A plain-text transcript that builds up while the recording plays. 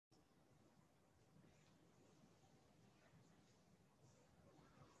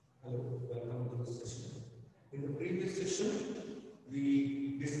In the previous session,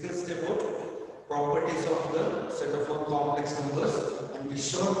 we discussed about properties of the set of all complex numbers, and we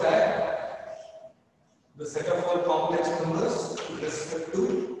showed that the set of all complex numbers with respect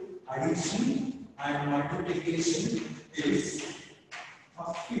to addition and multiplication is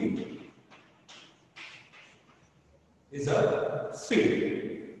a field.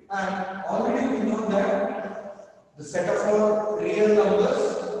 And already we know that the set of all real numbers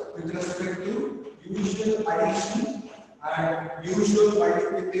with respect to usual addition and usual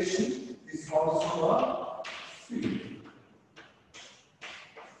multiplication is also a field.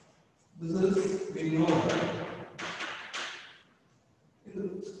 This is we know that. In the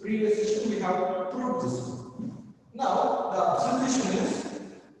previous session we have proved this. Now the observation is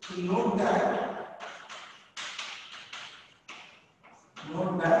to note that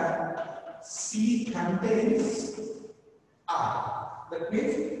C contains R. That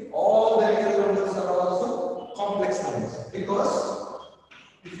means all the real numbers are also complex numbers, because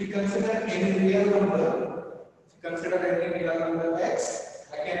if you consider any real number, x,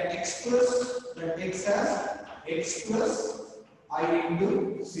 I can express that x as x plus I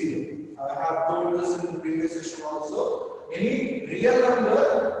into 0. I have told this in the previous session also. Any real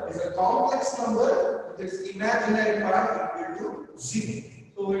number is a complex number with its imaginary part equal to 0.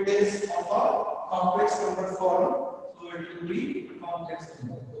 So it is of a complex number form. So it will be complex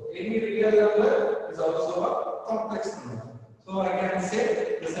number. So any real number is also a complex number. So I can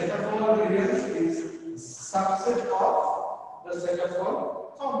say the set of all reals is subset of the set of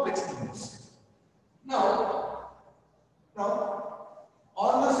all complex numbers. Now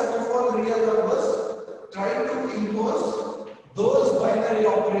on the set of all real numbers, try to impose those binary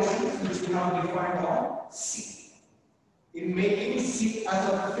operations which we have defined on C. In making C as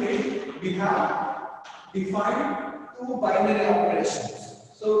a field, we have defined two binary operations.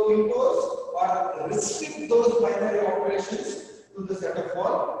 So impose or restrict those binary operations to the set of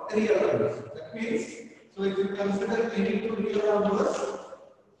all real numbers. That means, so if you consider any two real numbers,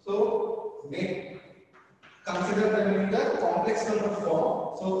 so consider them in the complex number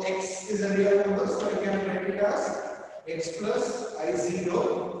form. So x is a real number, so I can write it as x plus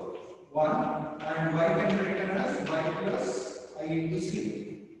I0 1 and y can be written as y plus I into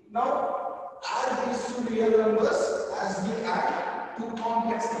c. Now add these two real numbers as we add two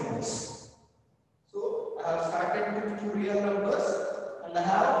complex numbers. So I have started with two real numbers and I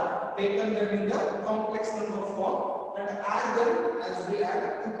have taken them in the complex number form and add them as we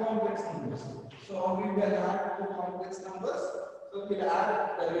add two complex numbers. So we will add two complex numbers. So we will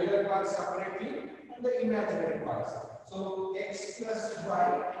add the real parts separately and the imaginary parts. So x plus y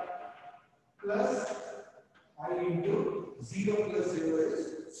plus I into 0 plus 0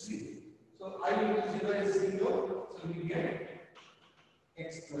 is 0. So I into 0 is 0. So we get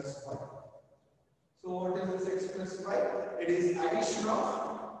x plus y. So what is this x plus y? It is addition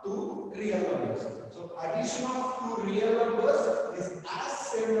of two real numbers. So addition of two real numbers is as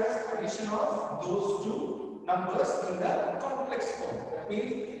same as addition of those two numbers in the complex form. That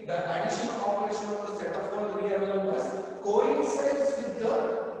means the addition operation of the set of all real numbers coincides with the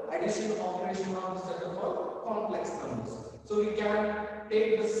addition operation of the set of all complex numbers. So we can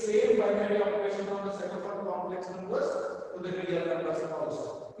take the same binary operation on the set of all complex numbers to the real numbers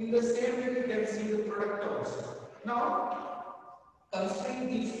also. In the same way, we can see the product also. Now, considering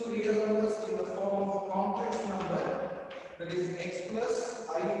these two real numbers in the form of complex number, that is x plus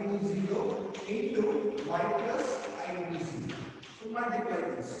I into 0 into y plus I into 0. So multiply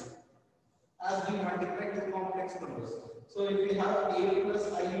this as we multiply two complex numbers. So if we have a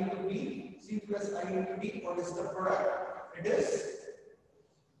plus I into b, c plus I into d, what is the product? It is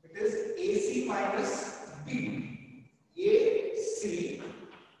ac minus b. ac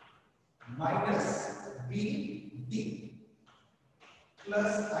minus bd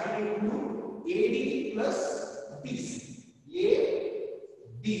plus I into ad plus bc.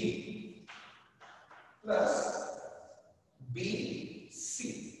 ad plus bc.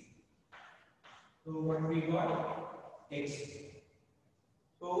 So what we got? X.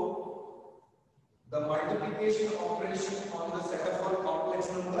 So the multiplication operation on the set of all complex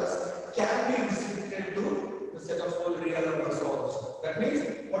numbers can be restricted to the set of all real numbers also. That means,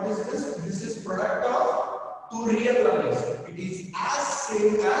 what is this? This is product of two real numbers. It is as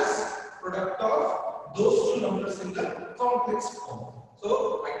same as product of those two numbers in the complex form.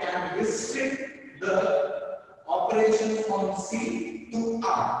 So I can restrict the operations on C to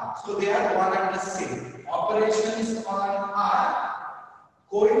R. So they are one and the same. Operations on R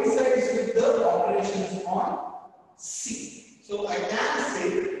coincides with the operations on C. So I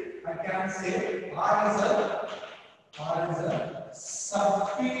can say R is a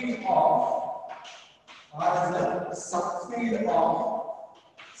subfield of R is a subfield of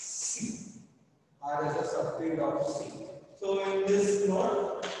C. R is a subfield of C. So in this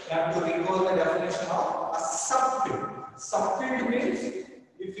note, you have to recall the definition of a subfield. Subfield means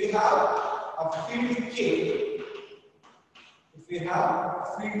if we have a field K,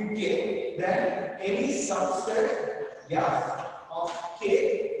 then any subset F of K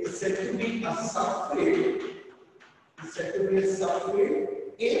is said to be a subfield.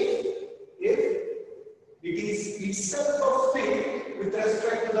 If it is itself a field with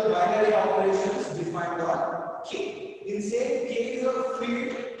respect to the binary operations defined on K. In saying K is a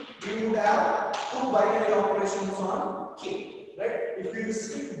field, we would have two binary operations on K. Right? If we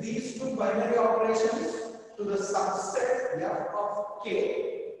restrict these two binary operations to the subset F of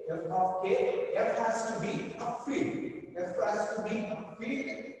K, F has to be a field. F has to be a field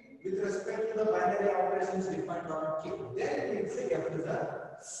with respect to the binary operations defined on K. Then we will say F is a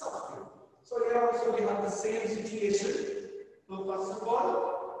subfield. So here also we have the same situation. So first of all,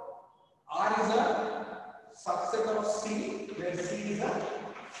 R is a subset of C, where C is a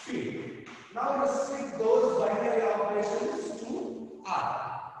field. Now restrict those binary operations to R.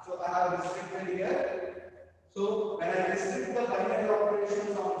 So I have restricted here. So when I restrict the binary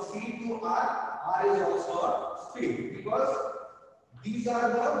operations on C to R is also a field, because these are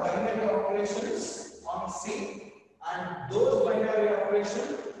the binary operations on C, and those binary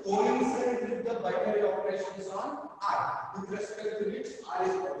operations coincide with the binary operations on R, with respect to which R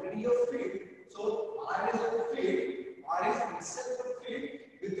is already a field. So R is a field, R is itself a field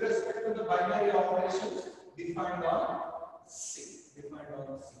with respect to the binary operations defined on C.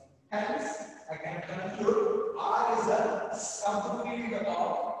 Hence, I can conclude R is a subfield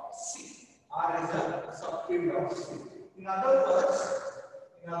of C. In other words,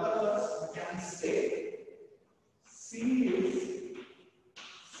 we can say C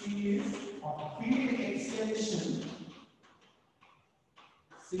is a field extension.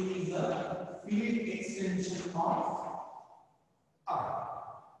 C is a field extension of R.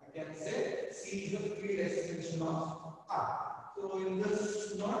 I can say C is a field extension of R. So in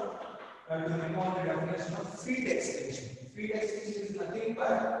this note, I have to recall the definition of field extension. Field extension is nothing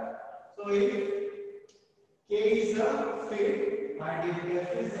but, so if K is a field and if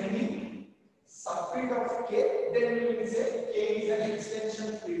F is any subfield of K, then we will say K is an extension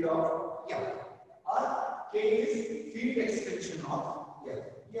field of F, or K is field extension of F.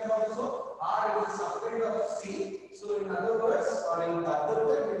 Here also R is a subfield of C. So in other words, or in the other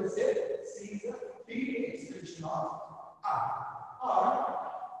way, we will say C is a field extension of R. Or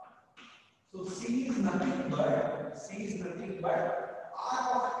so C is nothing but R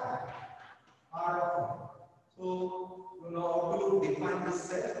of I. So you know how to define this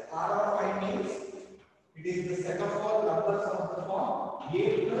set. R of I means it is the set of all numbers of the form A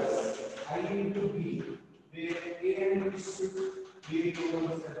plus I into B, where A and B should be equal to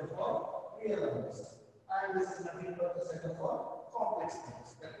the set of all real numbers. And this is nothing but the set of all complex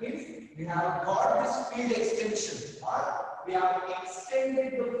numbers. That means we have got this field extension, or we have extended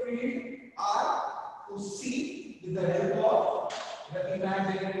the field R to C with the help of the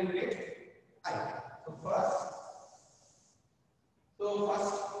imaginary unit I. So first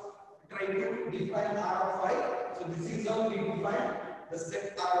try to define R of I. So this is how we define the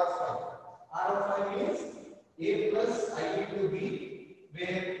set R of I. R of I means A plus I into B,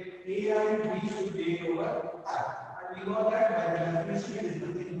 where A and B should be over I. And we know that by the definition it is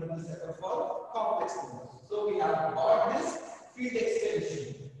nothing but the set of all complex numbers. So we have got this field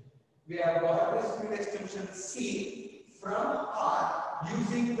extension. We have got this field extension C from R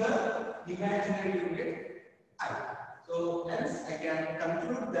using the imaginary unit I. So hence I can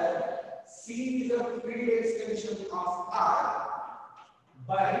conclude that C is a field extension of R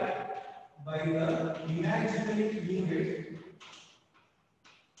by the imaginary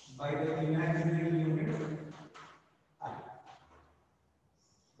unit I.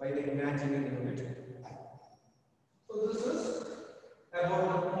 So this is about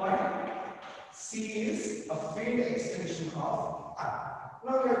the point. C is a field extension of R.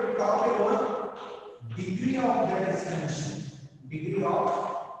 Now we have to talk about degree of that extension, degree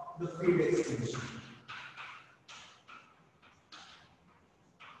of the field extension.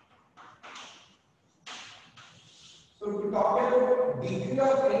 So to talk about degree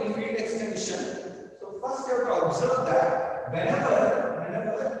of any field extension, so first you have to observe that whenever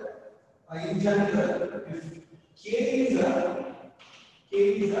in general, if K is a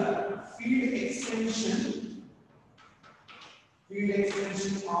field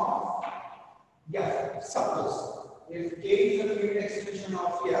extension of F. Suppose if K is a field extension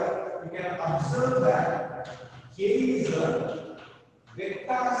of F, you can observe that K is a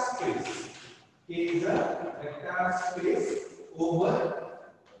vector space. is a vector space over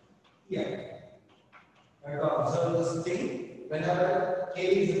here. You have to observe this thing. Whenever K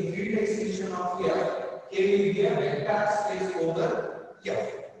is a field extension of F, K will be a vector space over F.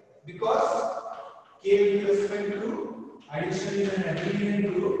 Because K with respect to addition is an abelian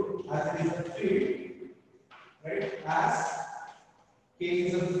group as it is a field, right? As K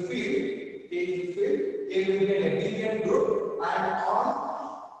is a field, K will be an abelian group, and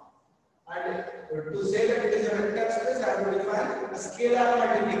to say that it is a vector space, I have to define a scalar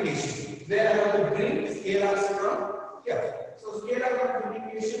multiplication, where I have to bring scalars from here. So scalar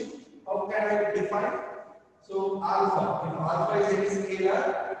multiplication, how can I define? So alpha, if alpha is any scalar,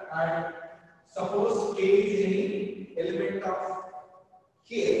 and suppose K is any element of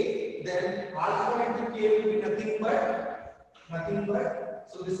K, then alpha into K will be nothing but,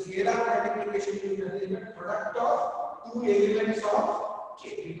 so the scalar multiplication will be nothing but product of two elements of K,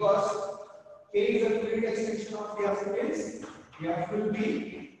 because K is a field extension of F means F will be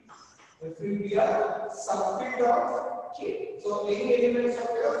a subfield of K. So any elements of F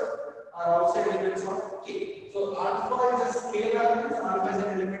are outside elements of K. So alpha is a scalar means alpha is an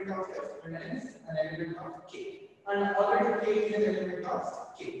element of F and hence an element of K. And already K is an element of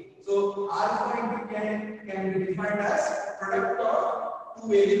K. So alpha into K can be defined as product of two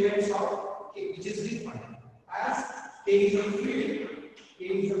elements of K, which is defined as K is a field.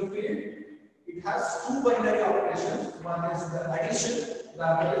 It has two binary operations. One is the addition, the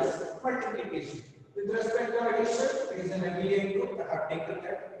other is multiplication. With respect to addition, it is an abelian group. I have taken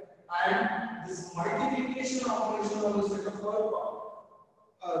that. And this multiplication operation on the set of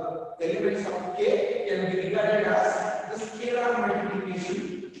elements of K can be regarded as the scalar multiplication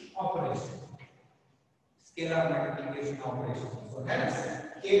operation. So hence,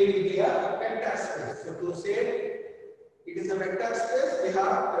 K will be a vector space. So to say it is a vector space, we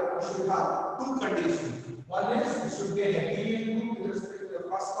should have two conditions. One is it should be an abelian group with respect to the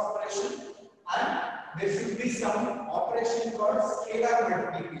first operation, and there should be some operation called scalar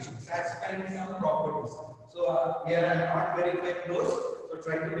multiplication, satisfying some properties. So here I am not verifying those, so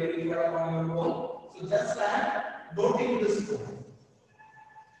try to verify on your own. So just I am noting this point.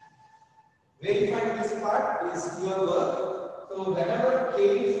 Verifying this part is your work. So whenever K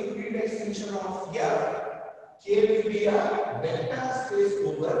is a field extension of F, K will be a vector space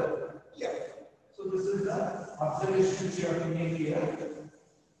over F. So this is the observation which you have to make here.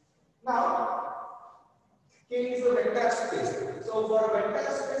 Now, K is a vector space. So for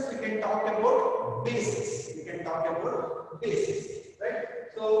vector space, we can talk about basis. Right?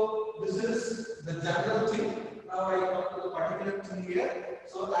 So this is the general thing. Now I come to the particular thing here.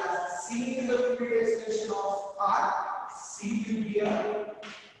 So as C is a field extension of R, C will be a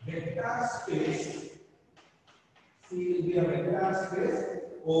vector space. C will be a vector space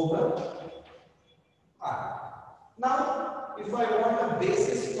over R. Now, if I want a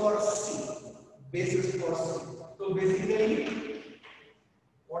basis for C, so basically,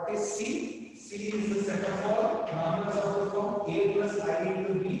 what is C? C is the set of all numbers of the form A plus I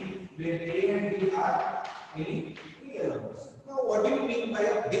into B, where A and B are any real numbers. Now, what do you mean by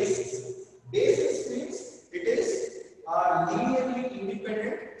a basis? Basis means it is a linearly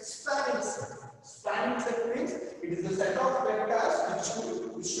independent spanning set. Spanning set means it is a set of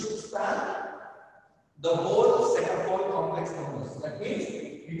vectors which should span the whole set of all complex numbers. That means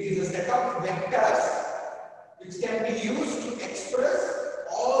it is a set of vectors which can be used to express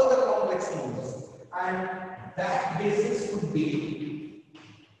all the complex numbers, and that basis would be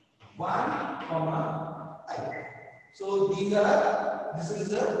 1, I. So this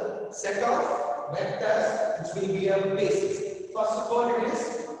is a set of vectors which will be a basis. First of all, it is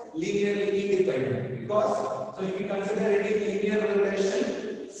linearly independent, because so if you consider any linear relation,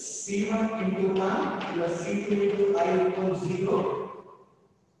 C1 into 1 plus C2 into I equals 0.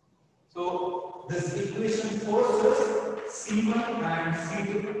 So this equation forces C1 and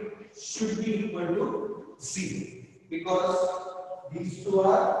C2 should be equal to 0, because these two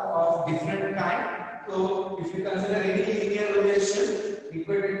are of different kind. So if you consider any linear relation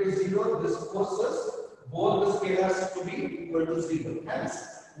equated to 0, this forces both the scalars to be equal to 0. Hence,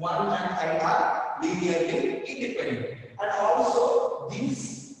 1 and I are linearly independent. And also,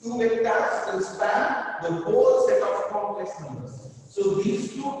 these two vectors will span the whole set of complex numbers. So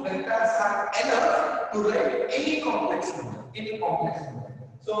these two vectors are enough to write any complex number.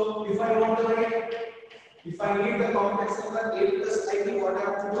 So if I want to write, if I need the complex number A plus I, what I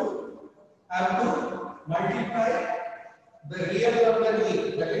have to do? I have to multiply the real number A,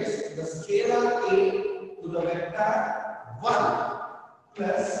 that is the scalar A to the vector 1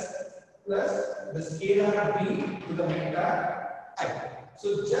 plus the scalar B to the vector I.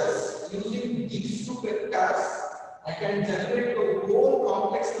 So just using these two vectors, I can generate the whole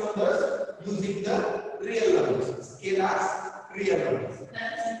complex numbers using the real numbers, scalars, real numbers.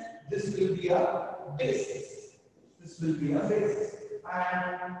 This will be a basis. This will be a basis.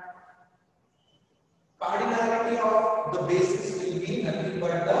 And cardinality of the basis will be nothing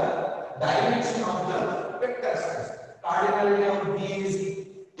but the dimension of the vector space. Cardinality of these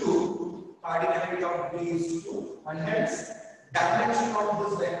two, cardinality of these two, and hence dimension of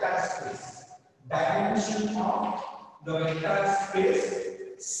this vector space. Dimension of the vector space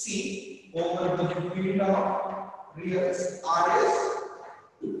C over the field of reals RS,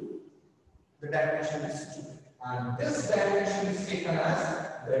 the dimension is 2. And this dimension is taken as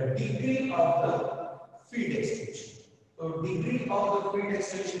the degree of the field extension. So degree of the field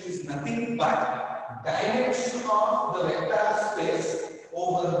extension is nothing but dimension of the vector space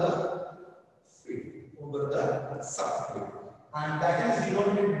over the field, over the subfield. And that is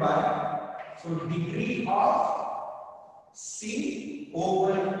denoted by, so degree of C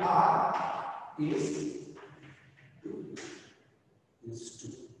over R is 2.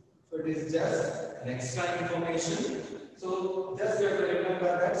 So it is just an extra information. So just you have to remember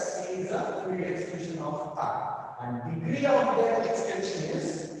that C is a field extension of R, and degree of that extension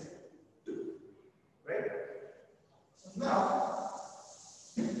is 2. Right? So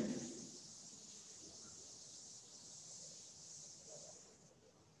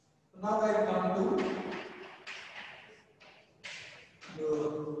now I come to the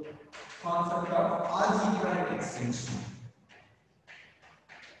concept of algebraic extension.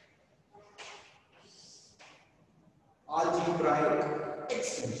 Algebraic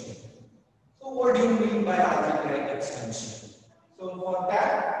extension. So what do you mean by algebraic extension? So for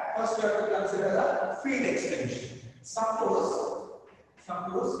that, first you have to consider the field extension. Suppose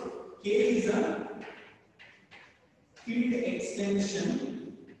K is a field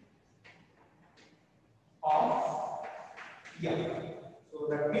extension of F. So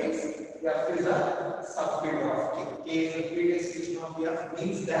that means F is a subfield of K. K is a field extension of F,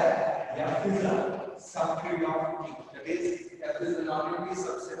 means that F is a subfield of K. That is, F is a non-empty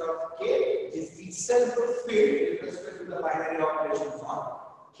subset of K, is itself a field with respect to the binary operations on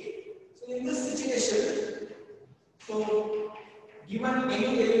K. So in this situation, so given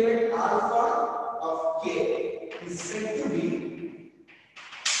any element alpha of K is said to be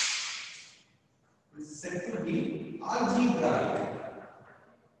algebraic.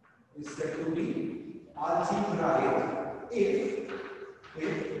 Is said to be algebraic if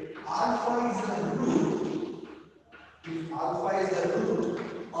alpha is the root, if alpha is the root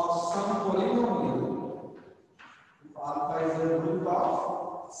of some polynomial, if alpha is the root of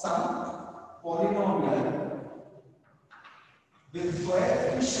some polynomial with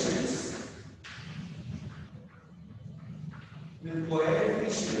coefficients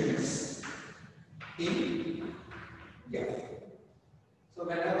in F. So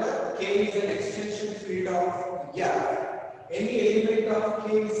whenever K is an extension field of F, any element of K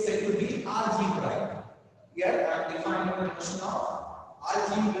is said to be algebraic. Here I am defining the notion of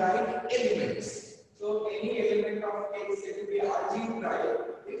algebraic elements. So any element of K is said to be algebraic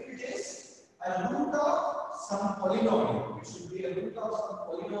if it is a root of some polynomial. It should be a root of some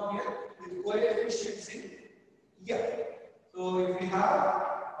polynomial with coefficients in F. So if we have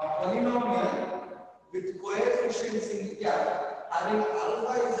a polynomial with coefficients in F having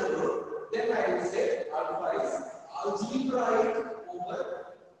alpha is a root, then I will say alpha is algebraic over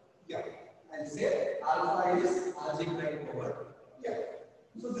F. I will say alpha is algebraic over F.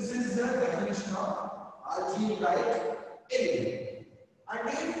 So this is the definition of algebraic element. And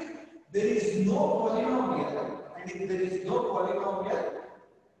if there is no polynomial,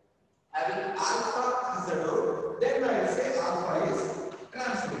 having alpha as a root, then I will say alpha is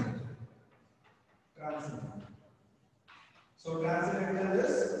transcendental. So transcendental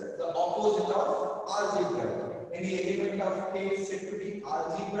is the opposite of algebraic. Any element of K is said to be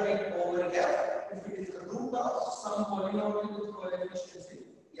algebraic over F if it is the root of some polynomial with coefficients in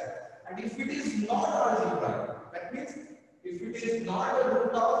F. And if it is not algebraic, that means if it is not a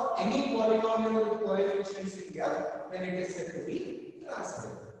root of any polynomial with coefficients in F, then it is said to be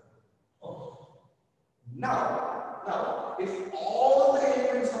transcendental. Okay. Now, if all the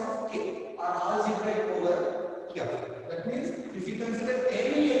elements of K are algebraic over F, that means if you consider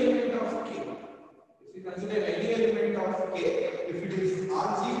any element of K, if it is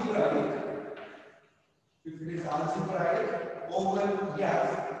algebraic over F,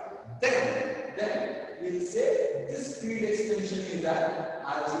 then we will say this field extension is an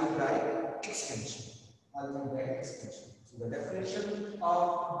algebraic extension. So the definition of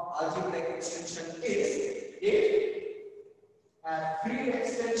algebraic extension is if And field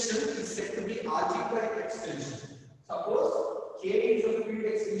extension is said to be algebraic extension. Suppose K is a field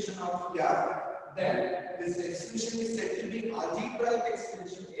extension of R, then this extension is said to be algebraic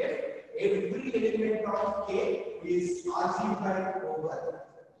extension if every element of K is algebraic over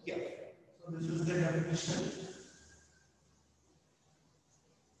F. So this is the definition.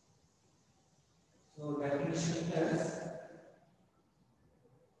 So definition is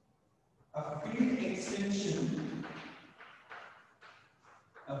a field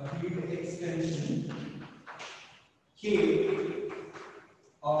extension K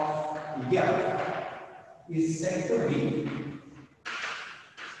of F is said to be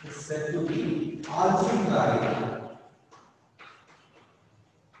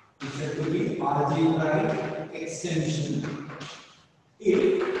algebraic extension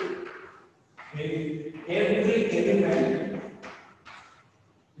if every element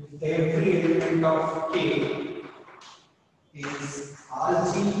of K is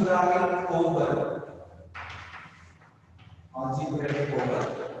algebraic over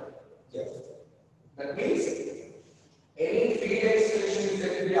F. That means any field extension is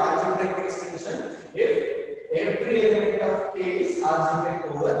said to be algebraic extension if every element of K is algebraic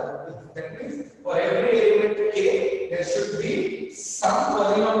over F. That means for every element K there should be some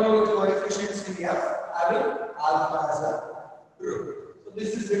polynomial with coefficients in F having alpha as a root. So this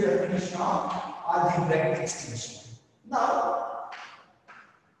is the definition of algebraic extension. Now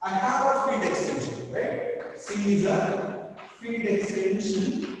I have a field extension, right? C is a field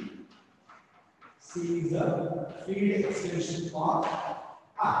extension. Of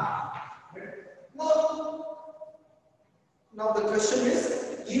R. Right? Now the question is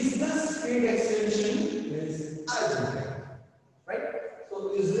this field extension is algebraic? Right? So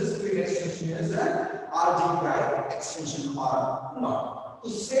is this field extension is an algebraic extension or not? To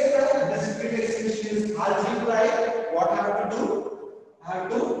say that this field extension is algebraic, what I have to do? I have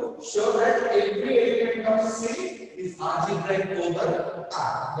to show that every element of C is algebraic over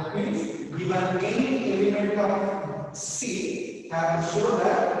R. That means given any element of C, I have to show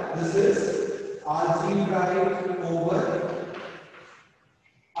that this is algebraic over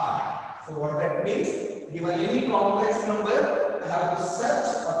R. So what that means? Given any complex number, I have to search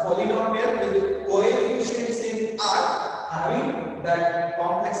a polynomial with coefficients in R having that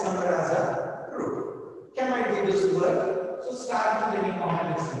complex number as a root. Can I do this work? So start with any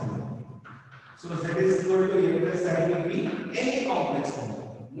complex number. So Z is equal to A plus I will be any complex number.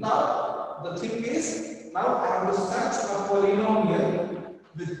 Now the thing is, now I have to search a polynomial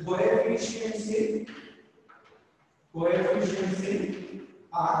with coefficients in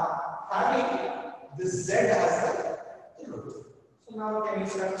R having this Z as a root. So now can we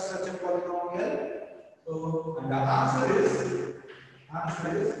search such a polynomial? So and the answer is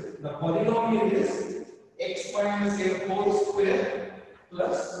the polynomial is x minus a whole square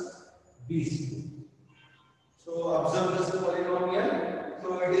plus b square. So observe this polynomial. So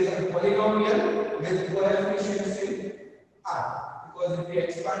it is a polynomial with coefficients in R. Because if we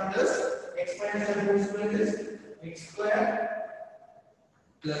expand this, x minus a whole square is x square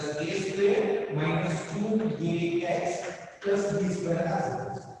plus a square minus 2ax plus b square as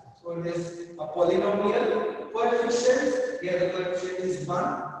well. So it is a polynomial coefficient. Here the coefficient is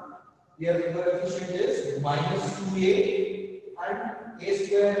 1. Here the coefficient is minus 2a and a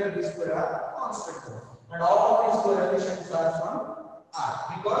square and b square are constant. And all of these coefficients are from R.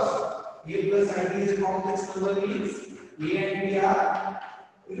 Because a plus id is a complex number means a and b are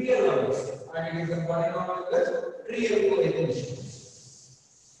real numbers. And it is a polynomial with real coefficients.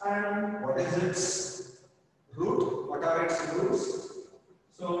 And what is its root? What are its roots?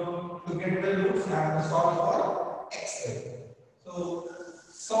 So to get the roots, I have to solve for x. So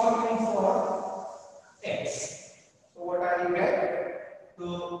solving for x. So what I will get?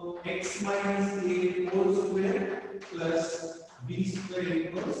 So x minus a whole square plus b square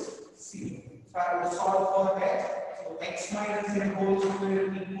equals c. So I have to solve for x. So x minus a whole square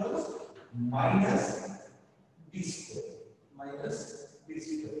equals minus b square.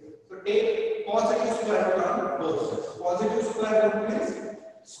 So take positive square root on both sides. Positive square root means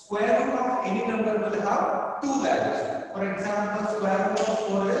square root of any number will have two values. For example, square root of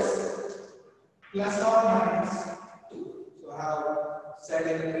 4 is plus or minus 2. So I have said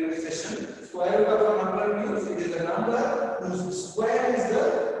in the previous session, square root of a number means it is a number whose square is the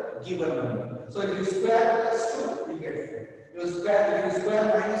given number. So if you square plus 2, you get 4. If you square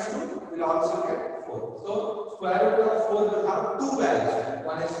minus 2, you will also get 4. So square root of 4 will have two values.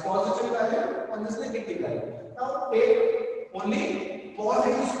 One is positive value, one is negative value. Now take only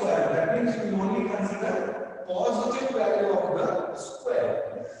positive square. That means we only consider positive value of the square.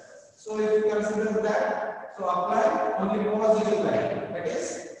 So if you consider that, that? So apply only positive value, that is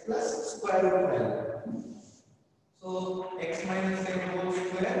plus square root value. So x minus a whole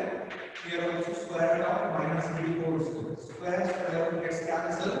square, here also square root of minus b whole square. Square root gets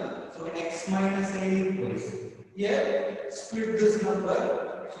cancelled. So x minus a equals. Here split this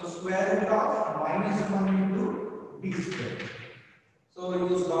number. So square root of minus 1 into b square. So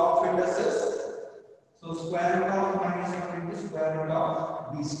use law of indices. So square root of minus 1 into square root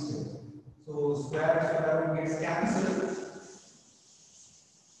of b square. So square root gets cancelled.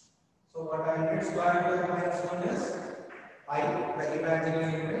 So what I get square root of minus 1 is I, the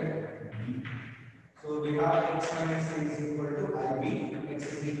imaginary unit b. So we have x minus a is equal to ib, x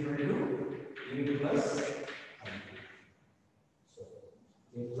is equal to a plus ib. So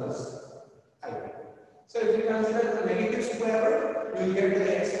a plus ib. So if you consider the negative square root, you will get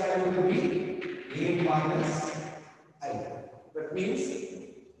the x value to be a minus ib. That means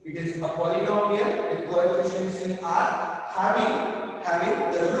it is a polynomial with coefficients in R having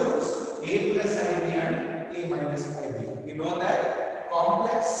the roots a plus ib and a minus ib. We know that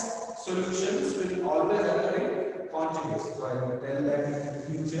complex solutions will always occur in conjugates. So I will tell that in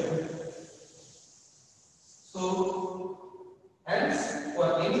the future. So hence for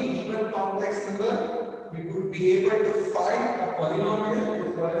any given complex number, we could be able to find a polynomial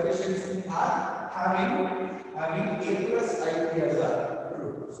with coefficients in R having a plus ib as a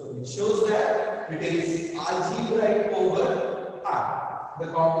root. So it shows that it is algebraic over R. The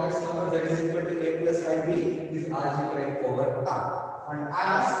complex number that is equal to a plus ib is algebraic over R. And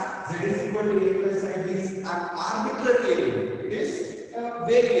as z is equal to a plus ib is an arbitrary element, it is a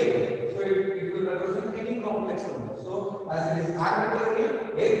variable. So it will represent any complex number. So as it is arbitrary,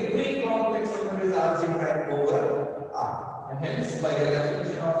 every complex number is algebraic over R. And hence, by the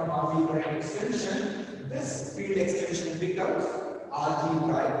definition of algebraic extension, this field extension becomes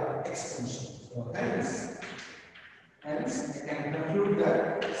algebraic extension. So hence I can conclude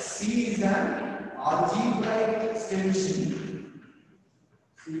that C is an algebraic extension.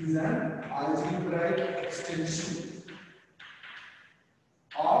 C is an algebraic extension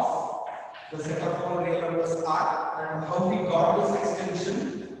of the set of all real numbers R, and how we got this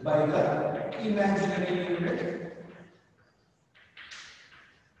extension by the imaginary unit.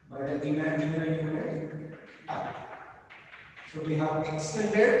 R. So we have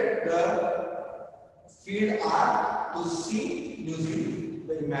extended the field R to C using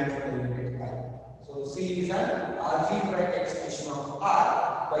the imaginary unit I. So C is an algebraic extension of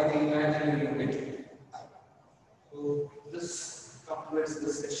R by the imaginary unit I. So this completes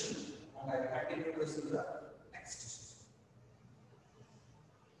this session, and I continue this in the